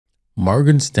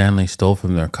Morgan Stanley stole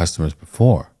from their customers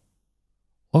before.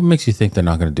 What makes you think they're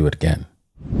not going to do it again?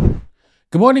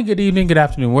 Good morning, good evening, good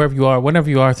afternoon, wherever you are, whenever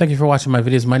you are. Thank you for watching my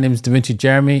videos. My name is Da Vinci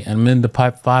Jeremy, and I'm in the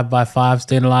pipe 5x5,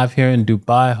 staying alive here in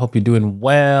Dubai. Hope you're doing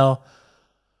well.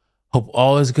 Hope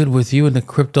all is good with you in the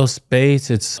crypto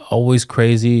space. It's always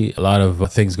crazy. A lot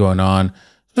of things going on,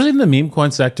 especially in the meme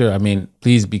coin sector. I mean,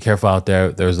 please be careful out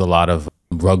there. There's a lot of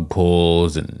rug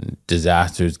pulls and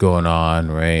disasters going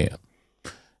on, right?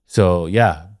 So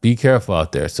yeah, be careful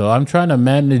out there. So I'm trying to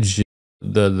manage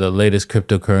the latest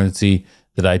cryptocurrency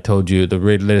that I told you, the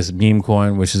latest meme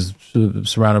coin, which is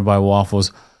surrounded by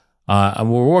waffles. And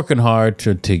we're working hard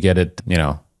to get it,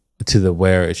 to the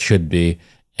where it should be.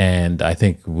 And I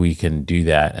think we can do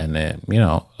that. And then,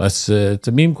 it's a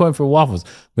meme coin for waffles.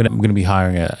 I'm going to be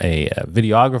hiring a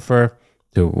videographer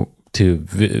to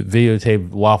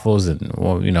videotape waffles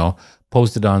and,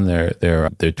 post it on their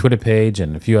Twitter page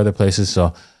and a few other places.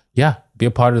 So yeah, be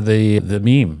a part of the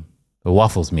meme, the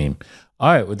waffles meme.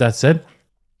 All right. With that said,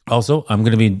 also, I'm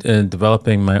going to be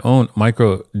developing my own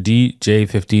micro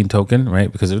DJ15 token,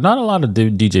 right? Because there's not a lot of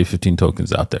DJ15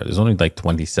 tokens out there. There's only like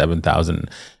 27,000.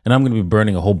 And I'm going to be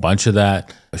burning a whole bunch of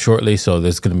that shortly. So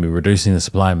there's going to be reducing the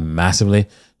supply massively.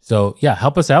 So yeah,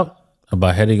 help us out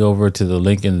by heading over to the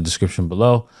link in the description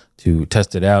below to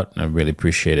test it out. And I really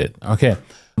appreciate it. Okay.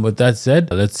 With that said,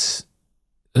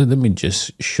 let me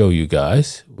just show you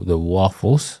guys the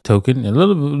waffles token. A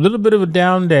little bit of a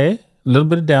down day, a little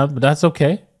bit of down, but that's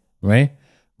okay. Right,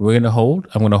 we're gonna hold.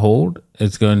 I'm gonna hold.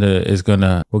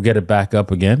 We'll get it back up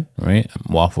again. Right,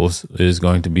 waffles is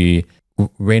going to be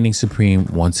reigning supreme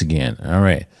once again. All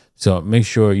right, so make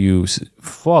sure you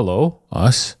follow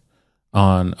us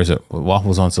on. Is it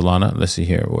waffles on Solana? Let's see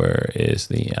here. Where is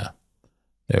the?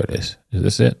 There it is. Is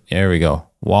this it? There we go.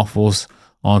 Waffles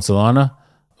on Solana.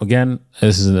 Again,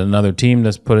 this is another team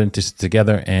that's put it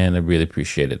together, and I really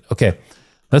appreciate it. Okay,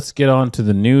 let's get on to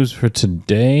the news for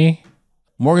today.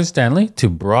 Morgan Stanley to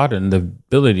broaden the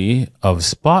ability of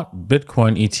spot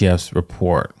Bitcoin ETFs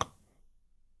report.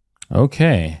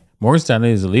 Okay. Morgan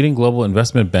Stanley is a leading global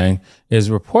investment bank,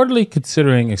 is reportedly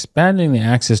considering expanding the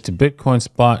access to Bitcoin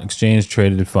spot exchange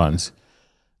traded funds.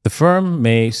 The firm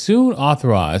may soon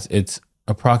authorize its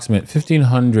approximate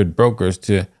 1,500 brokers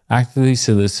to actively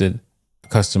solicit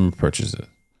customer purchases.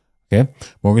 Okay.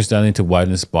 Morgan Stanley to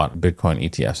widen spot Bitcoin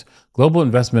ETFs. Global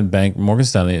investment bank Morgan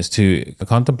Stanley is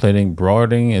contemplating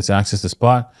broadening its access to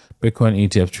spot Bitcoin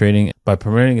ETF trading by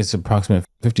permitting its approximate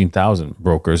 15,000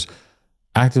 brokers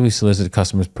actively solicit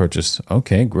customers' purchase.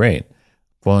 Okay, great.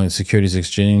 Following the Securities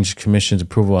Exchange Commission's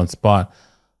approval on spot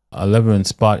 11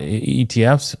 spot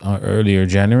ETFs earlier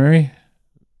January.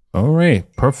 All right,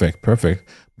 perfect.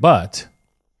 But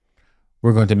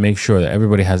we're going to make sure that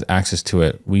everybody has access to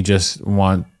it. We just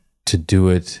want to do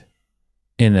it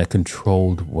in a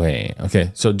controlled way.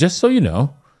 Okay, so just so you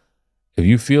know, if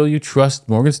you feel you trust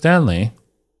Morgan Stanley,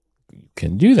 you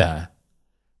can do that.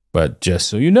 But just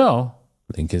so you know,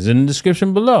 link is in the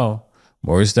description below.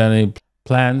 Morgan Stanley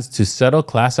plans to settle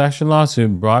class action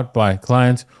lawsuit brought by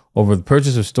clients over the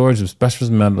purchase of storage of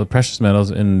precious metals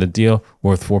in the deal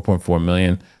worth $4.4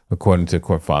 million, according to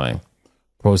court filing.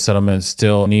 Proposed settlement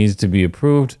still needs to be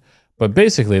approved, but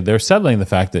basically they're settling the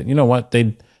fact that, you know what,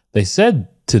 they said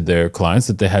to their clients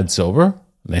that they had silver,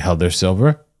 they held their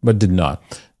silver, but did not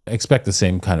expect the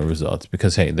same kind of results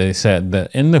because, hey, they said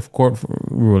that in the court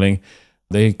ruling,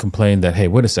 they complained that, hey,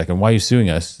 wait a second, why are you suing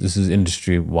us? This is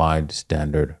industry-wide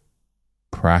standard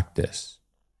practice.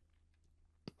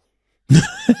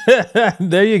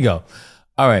 There you go.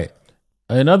 All right.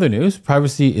 In other news,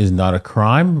 privacy is not a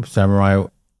crime. Samurai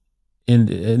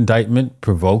indictment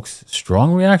provokes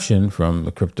strong reaction from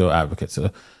the crypto advocates.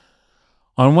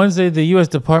 On Wednesday, the U.S.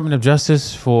 Department of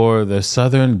Justice for the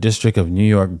Southern District of New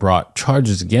York brought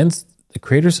charges against the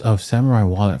creators of Samurai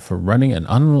Wallet for running an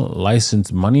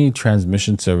unlicensed money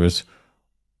transmission service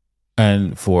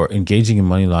and for engaging in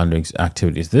money laundering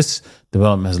activities. This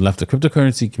development has left the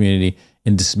cryptocurrency community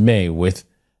in dismay, with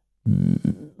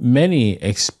many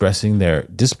expressing their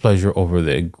displeasure over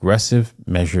the aggressive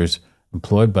measures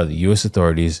employed by the U.S.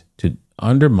 authorities to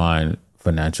undermine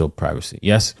financial privacy.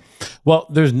 Yes. Well,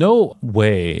 there's no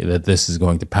way that this is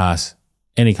going to pass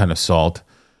any kind of salt.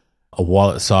 A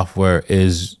wallet software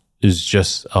is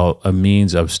just a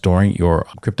means of storing your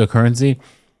cryptocurrency.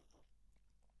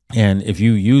 And if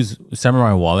you use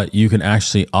Samurai Wallet, you can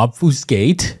actually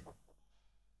obfuscate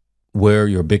where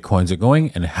your Bitcoins are going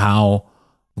and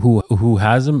who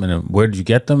has them and where did you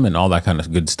get them and all that kind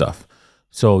of good stuff.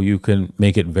 So you can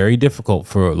make it very difficult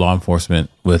for law enforcement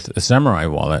with a Samurai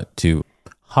Wallet to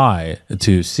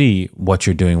see what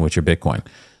you're doing with your Bitcoin.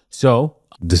 So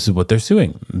this is what they're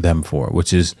suing them for,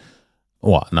 which is,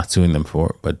 well, not suing them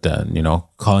for, but, you know,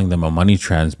 calling them a money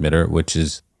transmitter,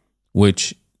 which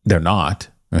they're not,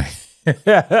 right?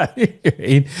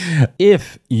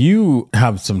 If you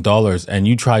have some dollars and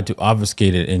you try to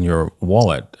obfuscate it in your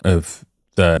wallet of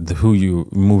the who you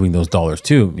moving those dollars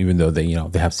to, even though they, you know,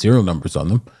 they have serial numbers on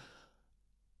them,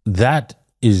 that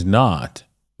is not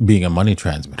being a money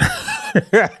transmitter.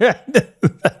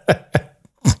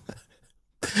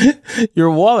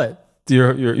 Your wallet,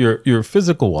 your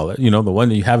physical wallet, you know, the one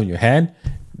that you have in your hand,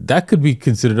 that could be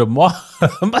considered a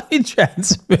money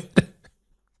transmitter.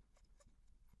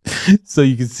 So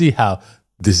you can see how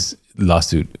this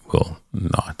lawsuit will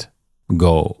not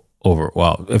go over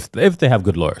well if they have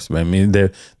good lawyers. I mean,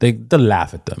 they'll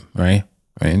laugh at them, right?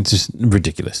 It's just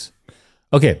ridiculous.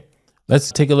 Okay,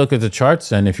 let's take a look at the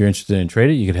charts. And if you're interested in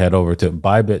trading, you can head over to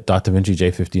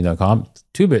bybit.davincij15.com,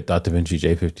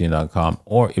 2bit.davincij15.com,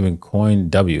 or even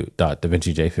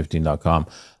coinw.davincij15.com.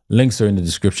 Links are in the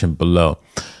description below.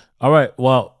 All right,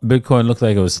 well, Bitcoin looked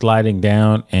like it was sliding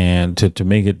down and to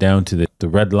make it down to the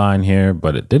red line here,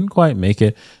 but it didn't quite make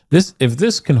it. If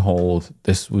this can hold,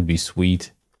 this would be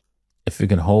sweet. If it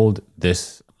can hold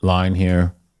this line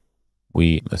here,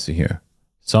 let's see here,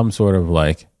 some sort of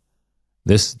like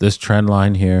this trend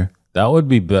line here, that would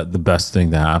be the best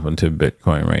thing to happen to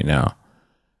Bitcoin right now.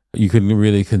 You could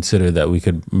really consider that we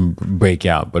could break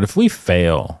out, but if we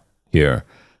fail here,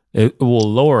 it will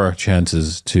lower our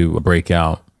chances to break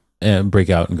out and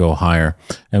go higher,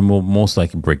 and we'll most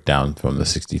likely break down from the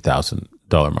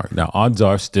 $60,000 mark. Now, odds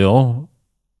are still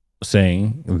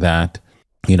saying that,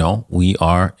 you know, we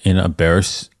are in a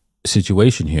bearish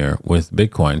situation here with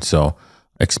Bitcoin. So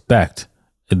expect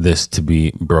this to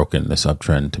be broken, this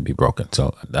uptrend to be broken.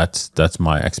 So that's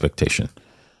my expectation,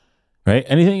 right?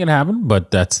 Anything can happen,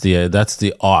 but that's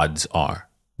the odds are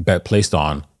placed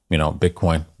on, you know,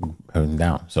 Bitcoin going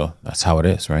down. So that's how it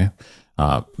is, right?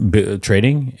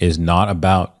 Trading is not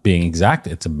about being exact.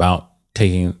 It's about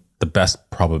taking the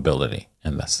best probability,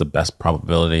 and that's the best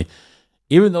probability.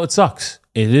 Even though it sucks,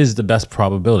 it is the best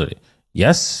probability.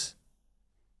 Yes,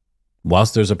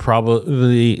 whilst there's a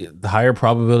probability, the higher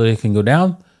probability can go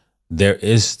down, there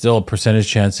is still a percentage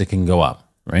chance it can go up,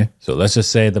 right? So let's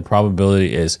just say the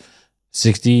probability is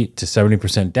 60 to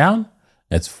 70% down.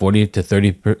 That's 30 to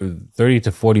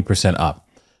 40% up.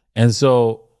 And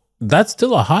so that's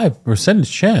still a high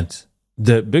percentage chance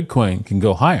that Bitcoin can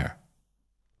go higher.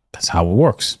 That's how it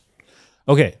works.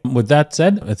 Okay, with that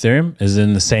said, Ethereum is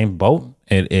in the same boat.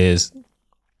 It is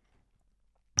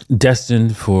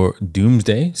destined for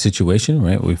doomsday situation,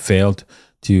 right? We failed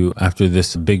to, after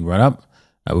this big run up,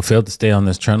 we failed to stay on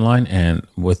this trend line. And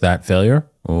with that failure,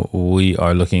 we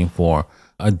are looking for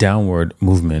a downward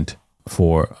movement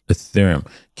for Ethereum.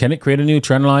 Can it create a new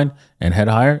trend line and head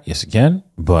higher? Yes, it can.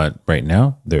 But right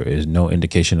now, there is no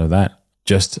indication of that.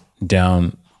 Just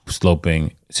down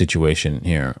sloping situation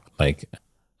here, like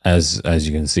as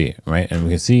you can see, right? And we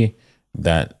can see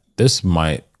that this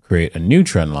might create a new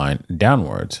trend line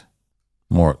downwards.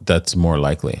 That's more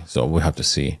likely. So we'll have to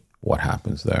see what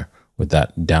happens there with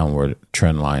that downward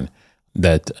trend line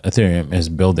that Ethereum is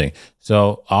building.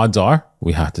 So odds are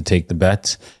we have to take the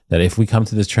bet that if we come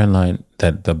to this trend line,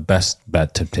 that the best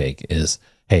bet to take is,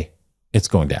 hey, it's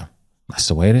going down. That's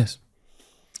the way it is.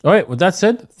 All right, with that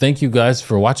said, thank you guys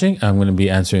for watching. I'm going to be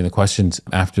answering the questions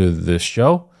after this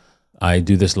show. I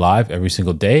do this live every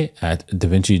single day at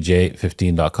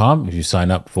davincij15.com. If you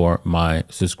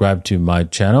subscribe to my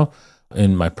channel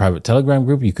in my private Telegram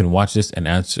group, you can watch this and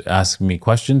ask me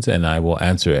questions, and I will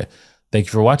answer it. Thank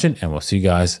you for watching, and we'll see you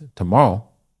guys tomorrow.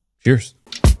 Cheers.